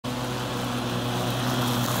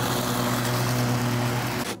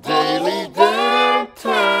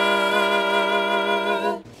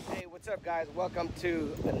up, guys? Welcome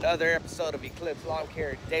to another episode of Eclipse Lawn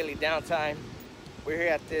Care Daily Downtime. We're here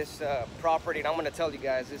at this property, and I'm going to tell you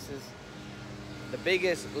guys, this is the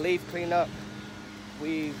biggest leaf cleanup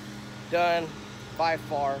we've done by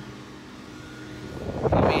far.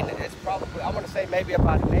 I mean, it's probably, I'm going to say maybe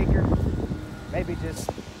about an acre, maybe just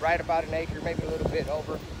right about an acre, maybe a little bit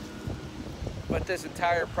over. But this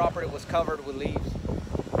entire property was covered with leaves.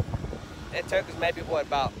 It took us maybe, what,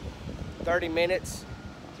 about 30 minutes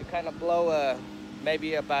to kind of blow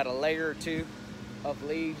maybe about a layer or two of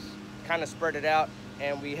leaves, kind of spread it out.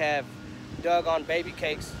 And we have Doug on baby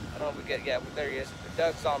cakes. I don't know if we get, yeah, there he is.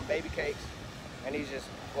 Doug's on baby cakes, and he's just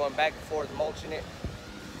going back and forth mulching it.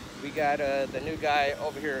 We got the new guy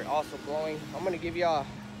over here also blowing. I'm gonna give y'all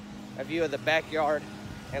a view of the backyard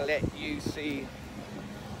and let you see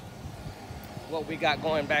what we got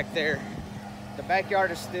going back there. The backyard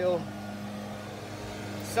is still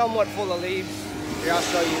somewhat full of leaves. Here, I'll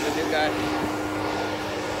show you the new guy.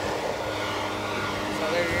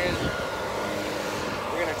 So there he is.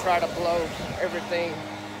 We're gonna try to blow everything,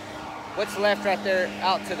 what's left right there,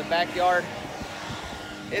 out to the backyard.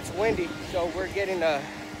 It's windy, so we're getting a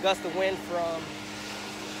gust of wind from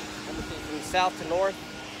south to north.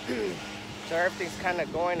 So everything's kind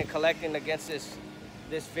of going and collecting against this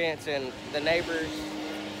fence, and the neighbors,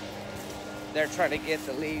 they're trying to get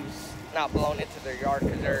the leaves not blown into their yard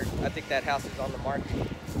because I think that house is on the market.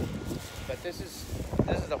 But this is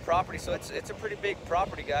the property, so it's a pretty big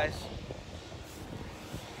property, guys.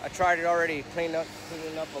 I tried it already, cleaning up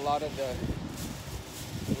a lot of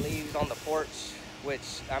the leaves on the porch,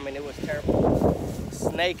 which, I mean, it was terrible.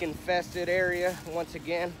 Snake infested area once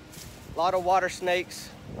again. A lot of water snakes.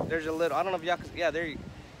 There's a little, I don't know if y'all can, yeah, there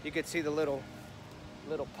you could see the little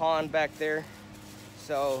pond back there.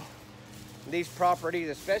 So these properties,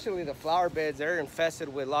 especially the flower beds, they're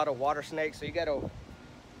infested with a lot of water snakes. So you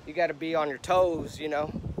gotta be on your toes, you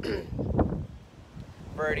know.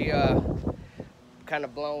 Already kind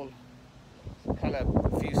of blown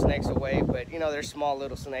a few snakes away, but you know, they're small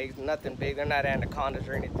little snakes, nothing big. They're not anacondas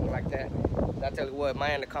or anything like that. I tell you what, my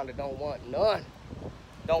anaconda don't want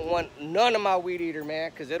none of my weed eater, man,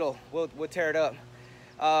 because we'll tear it up.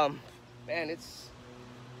 Man,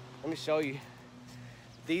 let me show you.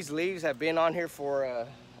 These leaves have been on here for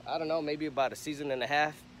I don't know, maybe about a season and a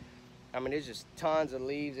half. I mean, it's just tons of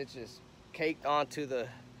leaves. It's just caked onto the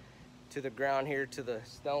ground here, to the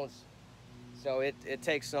stones. So it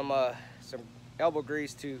takes some elbow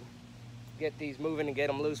grease to get these moving and get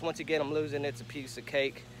them loose. Once you get them loose, and it's a piece of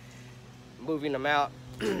cake moving them out.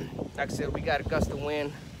 Like I said, we got a gust of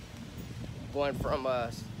wind going from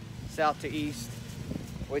south to east,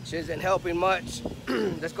 which isn't helping much.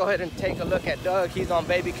 Let's go ahead and take a look at Doug. He's on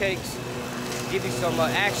baby cakes. Give you some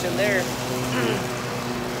action there.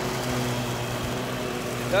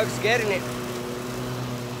 Doug's getting it.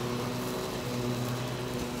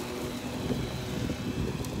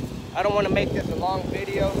 I don't want to make this a long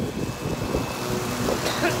video.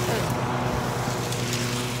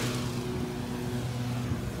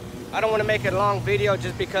 I don't want to make it a long video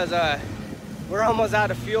just because we're almost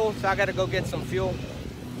out of fuel, so I got to go get some fuel.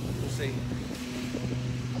 Let's see.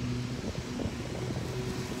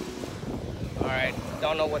 All right,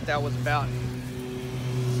 don't know what that was about.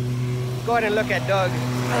 Go ahead and look at Doug.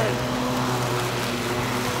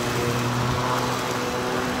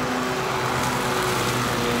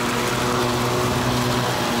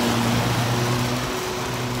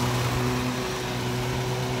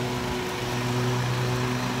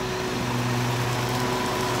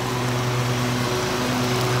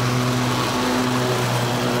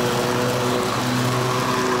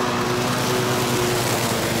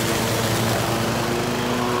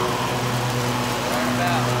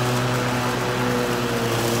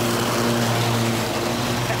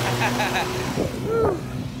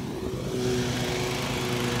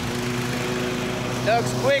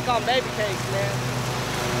 Doug's quick on baby cakes, man.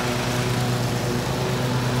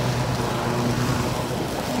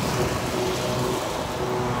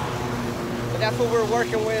 But that's what we're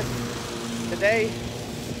working with today.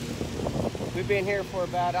 We've been here for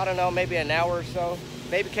about, I don't know, maybe an hour or so.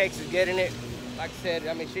 Baby cakes is getting it. Like I said,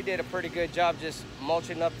 I mean, she did a pretty good job just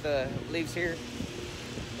mulching up the leaves here.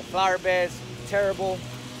 The flower beds, terrible,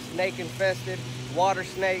 snake infested, water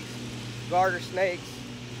snakes, garter snakes,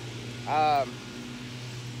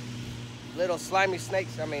 little slimy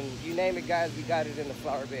snakes. I mean, you name it, guys, we got it in the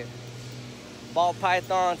flower bed. Ball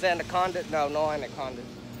pythons, anacondas. No anacondas.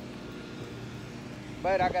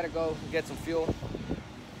 But I gotta go get some fuel.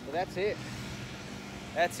 So that's it.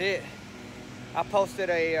 That's it. I posted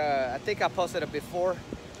I think I posted a before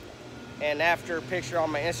and after picture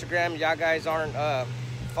on my Instagram. Y'all guys aren't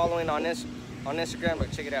following on Instagram,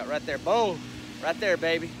 but check it out right there. Boom, right there,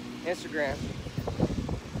 baby. Instagram.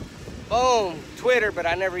 Boom, Twitter, but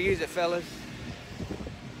I never use it, fellas.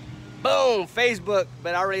 Boom, Facebook,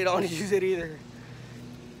 but I really don't use it either.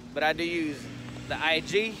 But I do use the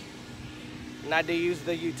IG, and I do use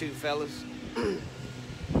the YouTube, fellas.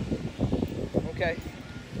 Okay.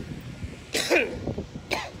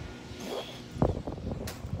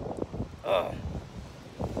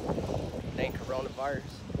 Dang coronavirus.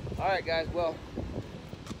 All right, guys, well,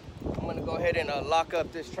 I'm gonna go ahead and lock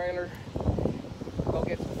up this trailer, go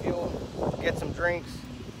get some fuel, get some drinks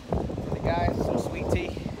for the guys, some sweet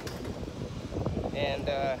tea, and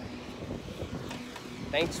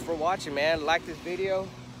thanks for watching, man. Like this video.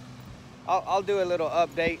 I'll do a little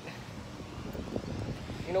update.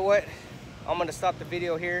 You know what? I'm gonna stop the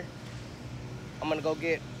video here. I'm gonna go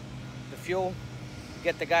get the fuel,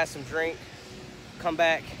 get the guys some drink, come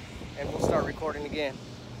back, and we'll start recording again.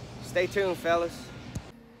 Stay tuned, fellas.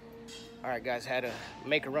 All right, guys, had to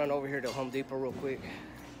make a run over here to Home Depot real quick.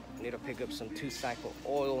 I need to pick up some 2-cycle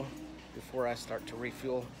oil before I start to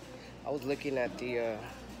refuel. I was looking at the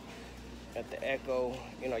Echo.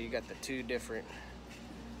 You know, you got the 2 different,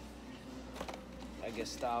 I guess,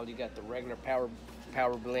 style. You got the regular power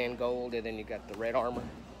blend gold, and then you got the Red Armor.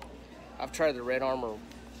 I've tried the Red Armor a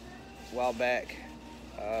while back.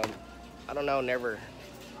 I don't know,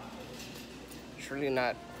 it's really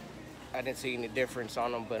not, I didn't see any difference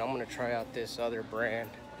on them, but I'm gonna try out this other brand.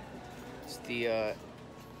 It's the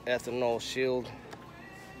ethanol shield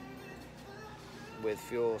with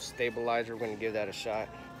fuel stabilizer. We're gonna give that a shot.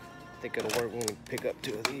 I think it'll work. We're gonna pick up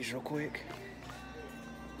 2 of these real quick.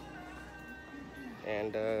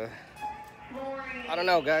 And I don't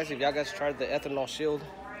know, guys, if y'all guys tried the ethanol shield,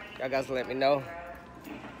 y'all guys let me know.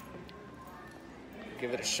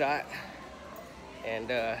 Give it a shot.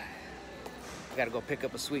 And I gotta go pick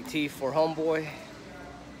up a sweet tea for homeboy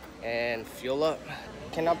and fuel up.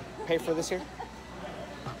 Can I pay for this here?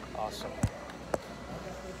 Awesome.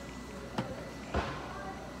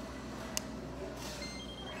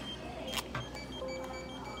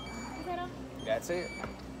 Is that all? That's it.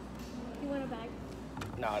 You want a bag?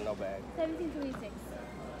 No, no bag. 1726.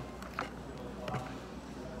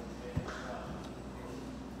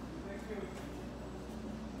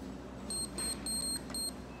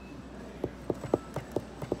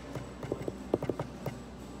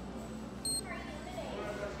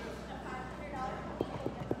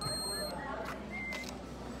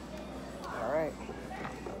 All right.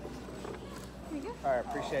 Here you go. All right,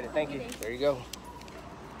 appreciate it. Thank you. There you go.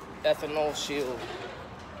 Ethanol shield.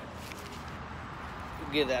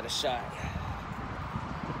 Give that a shot.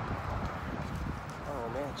 Oh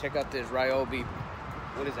man, check out this Ryobi.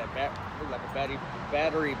 What is that? Looks like a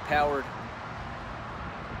battery powered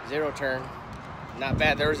 0-turn. Not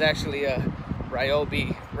bad. There was actually a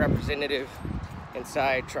Ryobi representative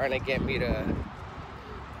inside trying to get me to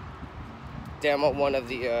demo one of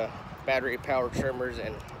the battery powered trimmers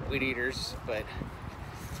and weed eaters, but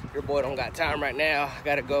your boy don't got time right now.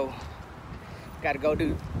 Gotta go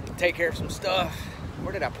take care of some stuff.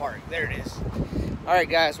 Where did I park? There it is. All right,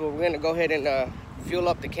 guys, well, we're gonna go ahead and fuel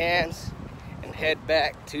up the cans and head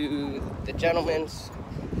back to the gentleman's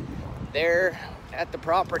there at the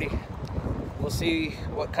property. We'll see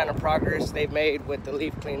what kind of progress they've made with the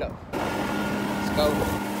leaf cleanup. Let's go.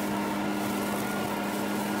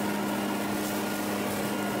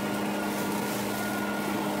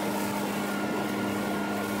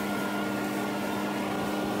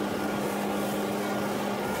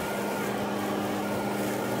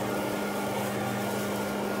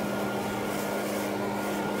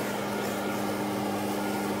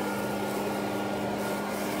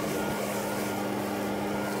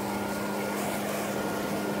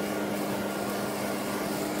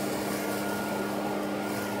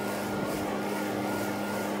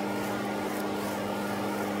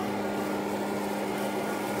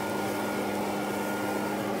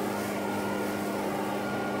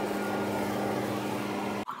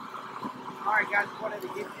 Alright guys, wanted to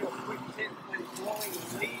give you a quick tip when blowing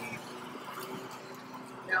leaves.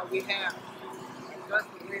 Now we have a gust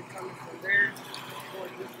of wind coming from there,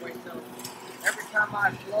 going this way, so every time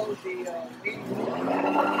I blow the leaves,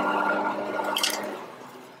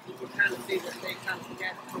 you can kind of see that they kind of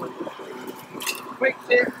scatter towards this way. Quick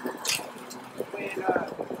tip, when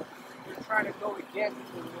you're trying to go against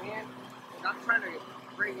the wind, and I'm trying to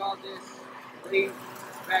bring all this leaf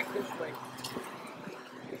back this way.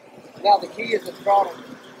 Now the key is the throttle.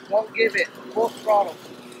 Don't give it full throttle.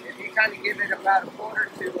 If you kind of give it about a quarter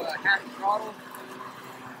to half throttle,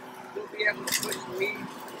 you'll be able to push the leaves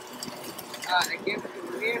against the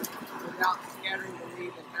wind without scattering the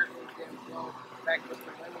leaves and hurting them blow back this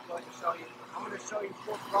way. Let me go ahead and show you. I'm going to show you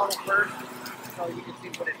full throttle first so you can see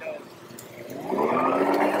what it does.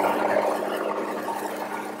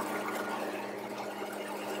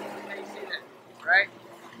 Okay, you see that, right?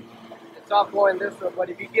 It's all going this way, but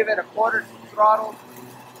if you give it a quarter throttle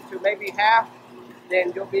to maybe half,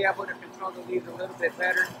 then you'll be able to control the leaves a little bit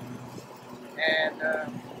better, and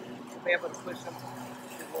you'll be able to push them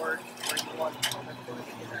towards where you want. So let's go ahead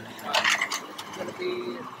and give that a shot. It's going to be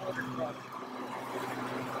a quarter throttle.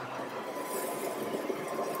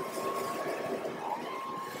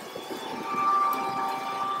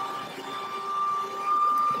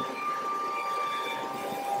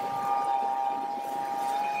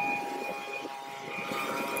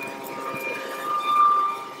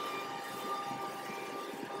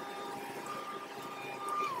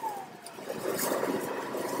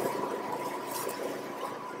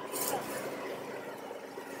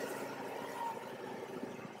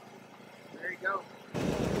 Go.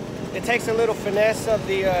 It takes a little finesse of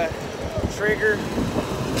the trigger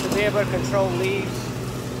to be able to control leaves,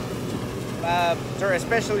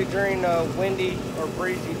 especially during a windy or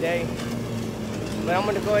breezy day. But I'm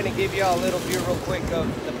going to go ahead and give you all a little view real quick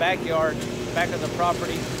of the backyard, back of the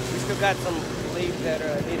property. We still got some leaves that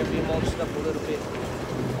need to be mulched up a little bit.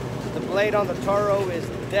 The blade on the Toro is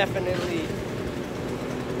definitely,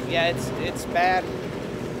 yeah, it's bad.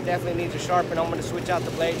 Definitely needs a sharpen. I'm going to switch out the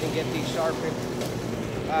blades and get these sharpened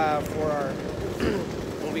for our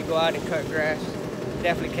when we go out and cut grass.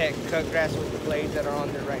 Definitely can't cut grass with the blades that are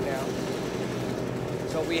on there right now.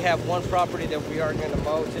 So we have one property that we are going to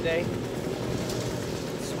mow today.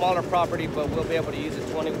 Smaller property, but we'll be able to use a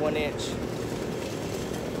 21-inch.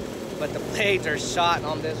 But the blades are shot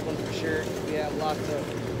on this one for sure. We have lots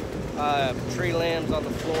of tree limbs on the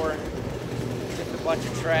floor. Just a bunch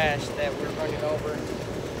of trash that we're running over.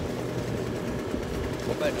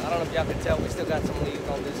 But I don't know if y'all can tell, we still got some leaves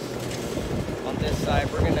on this side.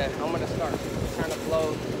 I'm gonna start trying to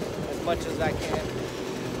blow as much as I can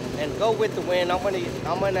and go with the wind. I'm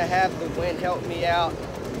gonna have the wind help me out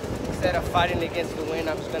instead of fighting against the wind.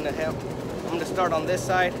 I'm gonna start on this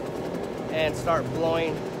side and start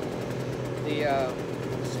blowing the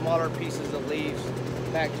smaller pieces of leaves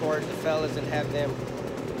back towards the fellas and have them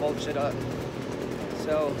mulch it up.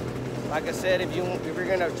 So, like I said, if you're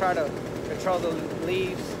gonna try to control the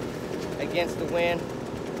leaves against the wind,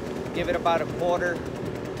 give it about a quarter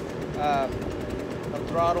of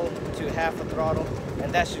throttle to half a throttle,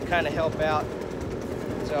 and that should kind of help out.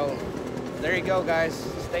 So there you go, guys.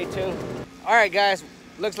 Stay tuned. All right, guys,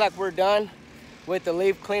 looks like we're done with the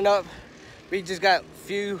leaf cleanup. We just got a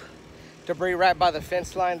few debris right by the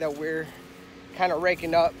fence line that we're kind of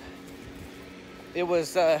raking up. It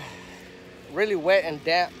was really wet and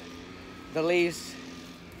damp, the leaves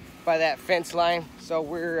by that fence line, so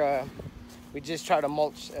we just try to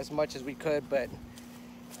mulch as much as we could, but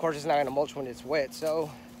of course it's not going to mulch when it's wet,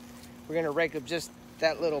 so we're going to rake up just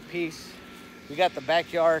that little piece. We got the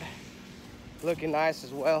backyard looking nice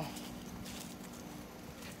as well.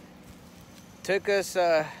 Took us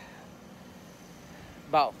about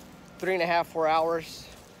 3.5-4 hours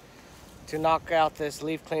to knock out this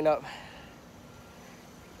leaf cleanup.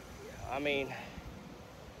 I mean,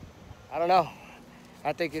 I don't know.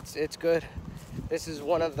 I think it's good. This is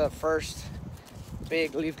one of the first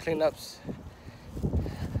big leaf cleanups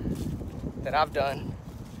that I've done,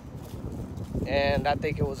 and I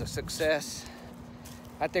think it was a success.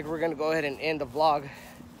 I think we're gonna go ahead and end the vlog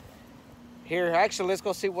here. Actually, let's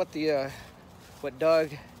go see what what Doug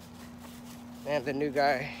and the new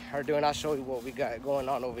guy are doing. I'll show you what we got going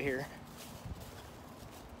on over here.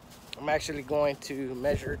 I'm actually going to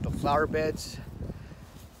measure the flower beds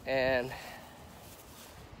and,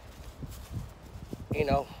 you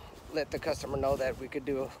know, let the customer know that we could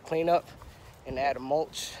do a cleanup and add a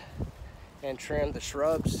mulch and trim the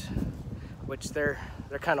shrubs, which they're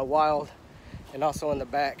kind of wild, and also in the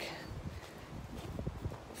back.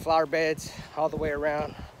 Flower beds all the way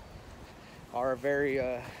around are very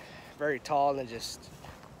very tall and just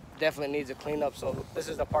definitely needs a cleanup. So this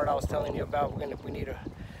is the part I was telling you about. We need to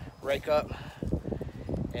rake up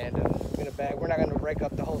and in a bag. We're not gonna rake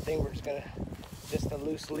up the whole thing. We're just the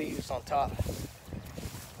loose leaves on top.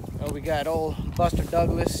 And we got old Buster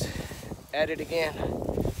Douglas at it again.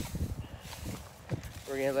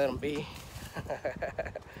 We're gonna let him be.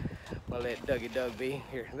 We'll let Dougie Doug be.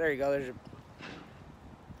 Here, there you go. I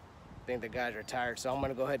think the guys are tired, so I'm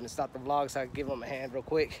gonna go ahead and stop the vlog so I can give them a hand real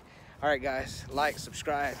quick. All right, guys, like,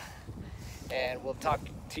 subscribe, and we'll talk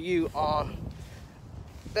to you on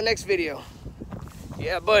the next video.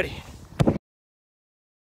 Yeah, buddy.